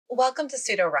Welcome to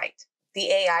Sudowrite,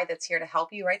 the AI that's here to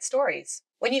help you write stories.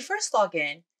 When you first log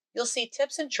in, you'll see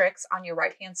tips and tricks on your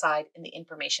right-hand side in the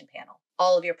information panel.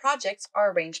 All of your projects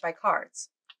are arranged by cards.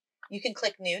 You can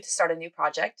click New to start a new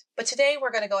project, but today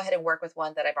we're going to go ahead and work with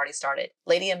one that I've already started,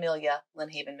 Lady Amelia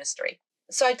Lynnhaven Mystery.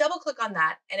 So I double-click on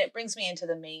that, and it brings me into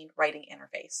the main writing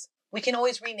interface. We can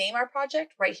always rename our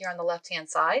project right here on the left-hand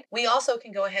side. We also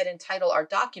can go ahead and title our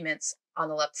documents on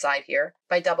the left side here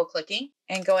by double-clicking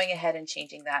and going ahead and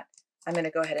changing that. I'm going to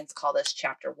go ahead and call this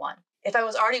Chapter 1. If I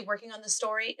was already working on this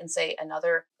story in, say,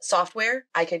 another software,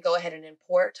 I could go ahead and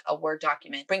import a Word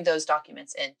document, bring those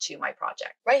documents into my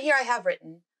project. Right here I have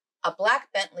written, a black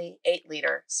Bentley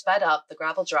 8-liter sped up the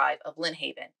gravel drive of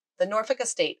Lynnhaven, the Norfolk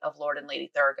estate of Lord and Lady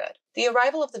Thorogood. The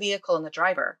arrival of the vehicle and the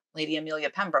driver, Lady Amelia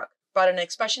Pembroke, brought an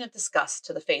expression of disgust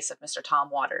to the face of Mr. Tom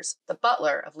Waters, the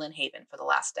butler of Lynnhaven for the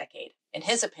last decade. In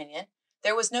his opinion,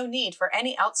 there was no need for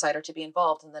any outsider to be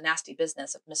involved in the nasty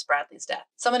business of Miss Bradley's death.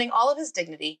 Summoning all of his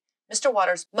dignity, Mr.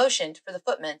 Waters motioned for the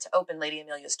footman to open Lady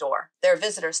Amelia's door. Their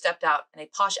visitor stepped out in a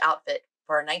posh outfit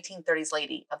for a 1930s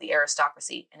lady of the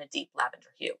aristocracy in a deep lavender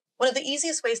hue. One of the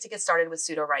easiest ways to get started with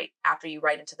Sudowrite after you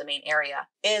write into the main area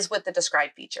is with the describe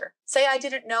feature. Say I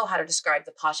didn't know how to describe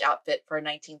the posh outfit for a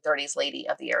 1930s lady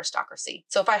of the aristocracy.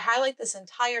 So if I highlight this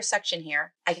entire section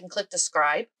here, I can click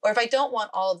describe, or if I don't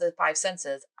want all of the 5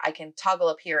 senses, I can toggle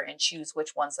up here and choose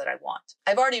which ones that I want.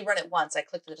 I've already run it once. I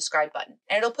clicked the describe button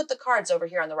and it'll put the cards over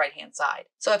here on the right hand side.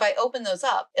 So if I open those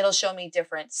up, it'll show me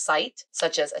different cite,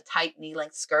 such as a tight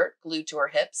knee-length skirt glued to her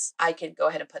hips. I can go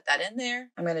ahead and put that in there.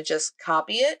 I'm going to just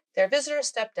copy it. Their visitor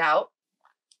stepped out,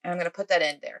 and I'm going to put that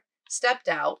in there. Stepped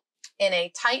out in a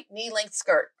tight knee-length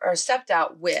skirt, or stepped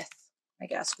out with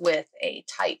a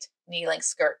tight knee-length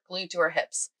skirt glued to her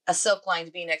hips, a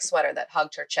silk-lined V-neck sweater that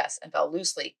hugged her chest and fell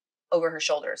loosely over her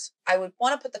shoulders. I would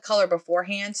want to put the color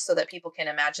beforehand so that people can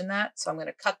imagine that. So I'm going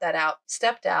to cut that out.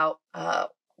 Stepped out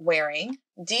wearing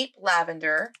deep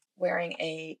lavender, wearing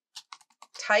a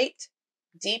tight,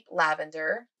 deep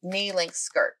lavender knee-length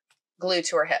skirt glued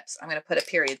to her hips. I'm going to put a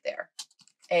period there.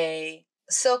 A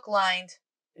silk-lined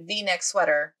V-neck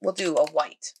sweater. We'll do a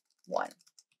white one.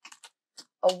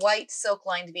 A white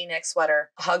silk-lined V-neck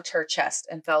sweater hugged her chest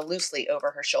and fell loosely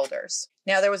over her shoulders.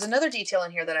 Now, there was another detail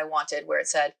in here that I wanted where it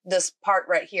said, this part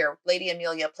right here, Lady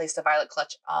Amelia placed a violet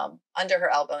clutch under her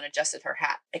elbow and adjusted her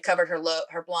hat. It covered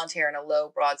her blonde hair in a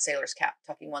low, broad sailor's cap,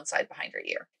 tucking one side behind her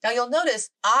ear. Now, you'll notice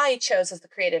I chose as the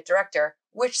creative director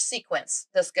which sequence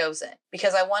this goes in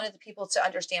because I wanted the people to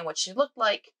understand what she looked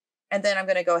like, and then I'm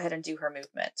going to go ahead and do her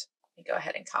movement. Let me go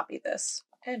ahead and copy this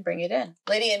and bring it in.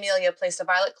 Lady Amelia placed a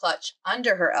violet clutch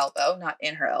under her elbow, not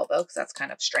in her elbow, because that's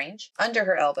kind of strange. Under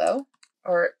her elbow,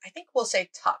 or I think we'll say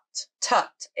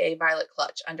tucked a violet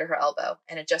clutch under her elbow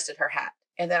and adjusted her hat.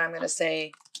 And then I'm going to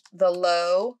say the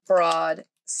low, broad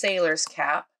sailor's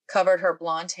cap covered her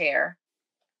blonde hair,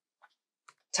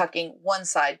 tucking one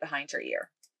side behind her ear.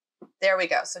 There we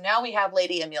go. So now we have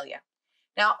Lady Amelia.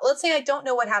 Now, let's say I don't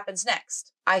know what happens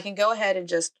next. I can go ahead and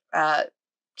just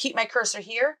keep my cursor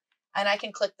here, and I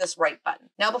can click this right button.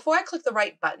 Now, before I click the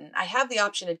right button, I have the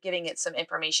option of giving it some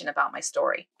information about my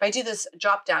story. If I do this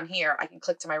drop down here, I can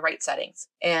click to my right settings,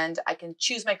 and I can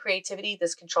choose my creativity.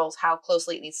 This controls how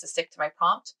closely it needs to stick to my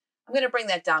prompt. I'm going to bring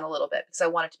that down a little bit because I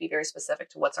want it to be very specific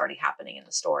to what's already happening in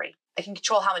the story. I can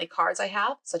control how many cards I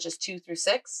have, such as 2 through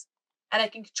 6, and I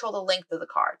can control the length of the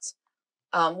cards.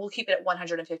 We'll keep it at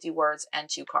 150 words and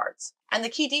 2 cards. And the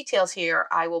key details here,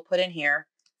 I will put in here.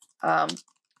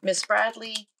 Miss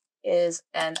Bradley is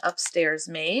an upstairs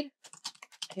maid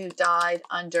who died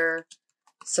under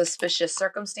suspicious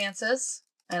circumstances.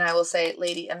 And I will say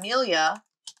Lady Amelia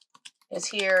is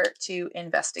here to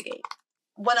investigate.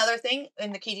 One other thing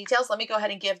in the key details, let me go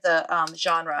ahead and give the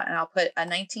genre, and I'll put a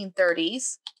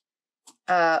 1930s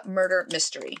murder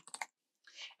mystery.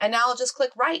 And now I'll just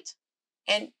click write.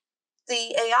 And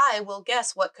the AI will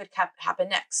guess what could happen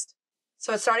next.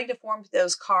 So it's starting to form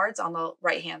those cards on the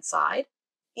right-hand side.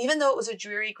 Even though it was a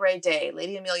dreary gray day,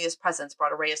 Lady Amelia's presence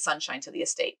brought a ray of sunshine to the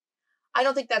estate. I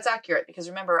don't think that's accurate because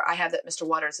remember, I have that Mr.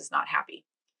 Waters is not happy.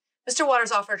 Mr.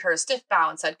 Waters offered her a stiff bow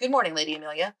and said, "Good morning, Lady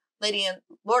Amelia.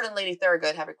 Lord and Lady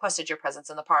Thorogood have requested your presence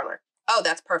in the parlor." Oh,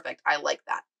 that's perfect. I like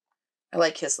that. I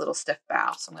like his little stiff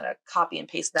bow. So I'm going to copy and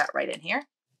paste that right in here.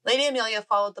 Lady Amelia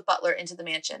followed the butler into the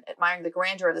mansion, admiring the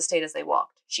grandeur of the state as they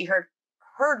walked. She heard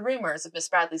rumors of Miss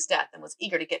Bradley's death and was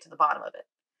eager to get to the bottom of it.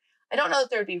 I don't know if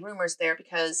there would be rumors there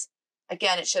because,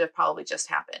 again, it should have probably just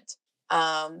happened.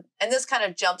 And this kind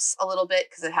of jumps a little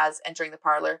bit because it has entering the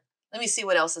parlor. Let me see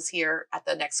what else is here at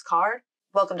the next card.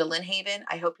 Welcome to Lynnhaven.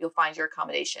 I hope you'll find your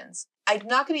accommodations. I'm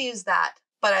not going to use that,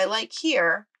 but I like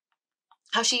here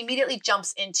how she immediately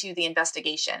jumps into the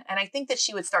investigation. And I think that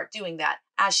she would start doing that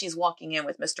as she's walking in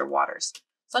with Mr. Waters.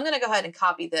 So I'm going to go ahead and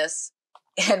copy this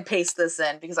and paste this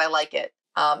in because I like it.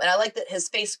 And I like that his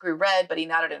face grew red, but he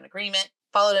nodded in agreement,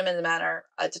 followed him in the manner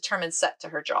a determined set to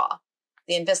her jaw.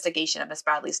 The investigation of Miss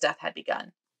Bradley's death had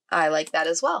begun. I like that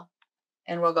as well.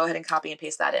 And we'll go ahead and copy and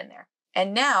paste that in there.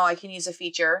 And now I can use a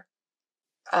feature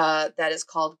that is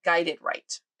called guided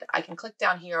write. I can click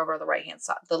down here over the right-hand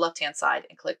side, the left-hand side,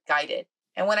 and click guided.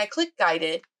 And when I click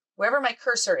guided, wherever my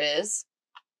cursor is,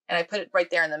 and I put it right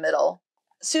there in the middle,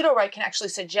 Sudowrite can actually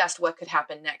suggest what could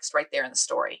happen next right there in the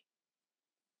story.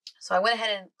 So I went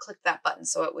ahead and clicked that button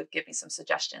so it would give me some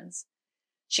suggestions.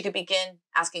 She could begin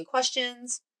asking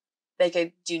questions. They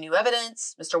could do new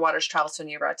evidence. Mr. Waters travels to a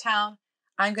nearby town.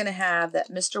 I'm going to have that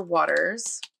Mr.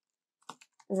 Waters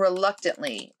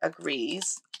reluctantly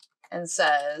agrees and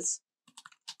says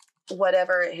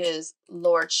whatever his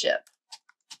lordship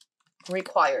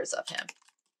requires of him,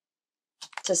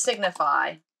 to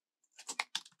signify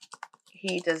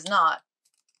he does not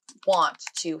want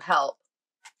to help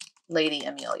Lady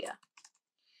Amelia.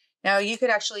 Now you could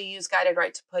actually use guided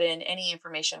write to put in any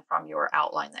information from your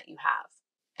outline that you have.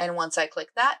 And once I click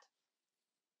that,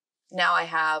 now I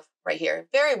have right here,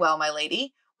 very well, my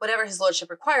lady, whatever his lordship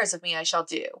requires of me, I shall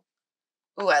do.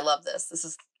 Ooh, I love this. This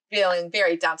is feeling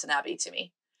very Downton Abbey to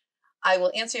me. I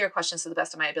will answer your questions to the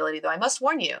best of my ability, though I must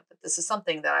warn you that this is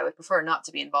something that I would prefer not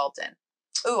to be involved in.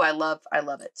 Ooh, I love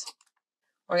it.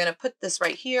 We're going to put this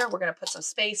right here. We're going to put some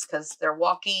space because they're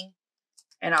walking.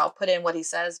 And I'll put in what he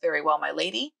says, very well, my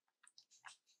lady.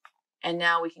 And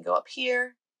now we can go up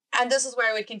here. And this is where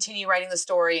I would continue writing the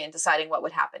story and deciding what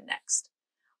would happen next.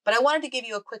 But I wanted to give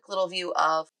you a quick little view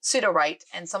of Sudowrite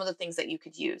and some of the things that you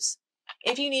could use.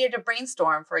 If you needed to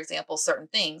brainstorm, for example, certain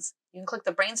things, you can click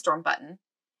the brainstorm button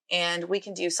and we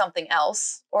can do something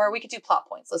else, or we could do plot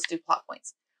points. Let's do plot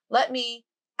points. Let me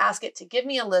ask it to give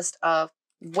me a list of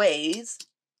ways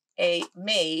a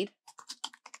maid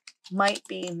might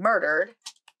be murdered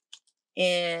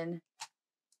in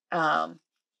a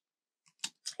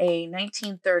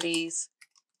 1930s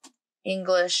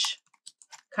English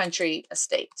country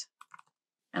estate.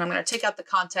 And I'm going to take out the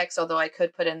context, although I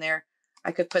could put in there,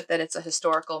 I could put that it's a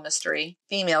historical mystery,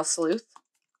 female sleuth.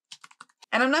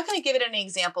 And I'm not going to give it any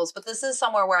examples, but this is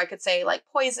somewhere where I could say like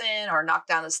poison or knock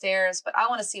down the stairs, but I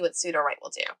want to see what Sudowrite will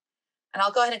do. And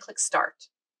I'll go ahead and click start.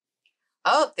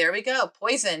 Oh, there we go.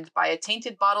 Poisoned by a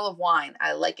tainted bottle of wine.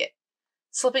 I like it.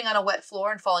 Slipping on a wet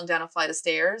floor and falling down a flight of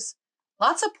stairs.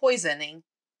 Lots of poisoning.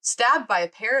 Stabbed by a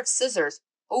pair of scissors.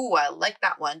 Oh, I like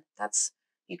that one.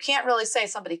 You can't really say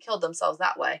somebody killed themselves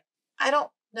that way. I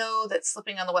don't know that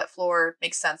slipping on the wet floor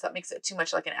makes sense. That makes it too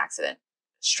much like an accident.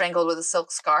 Strangled with a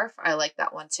silk scarf. I like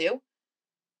that one too.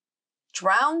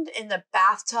 Drowned in the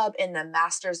bathtub in the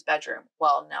master's bedroom.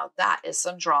 Well, now that is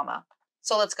some drama.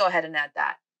 So let's go ahead and add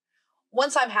that.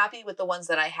 Once I'm happy with the ones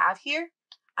that I have here,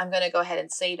 I'm going to go ahead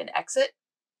and save and exit.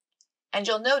 And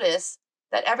you'll notice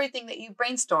that everything that you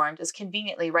brainstormed is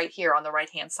conveniently right here on the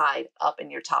right-hand side up in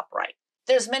your top right.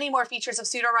 There's many more features of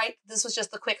Sudowrite. This was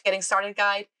just the quick getting started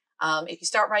guide. If you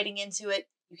start writing into it,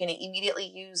 you can immediately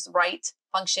use the write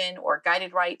function or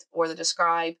guided write or the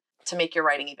describe to make your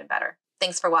writing even better.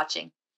 Thanks for watching.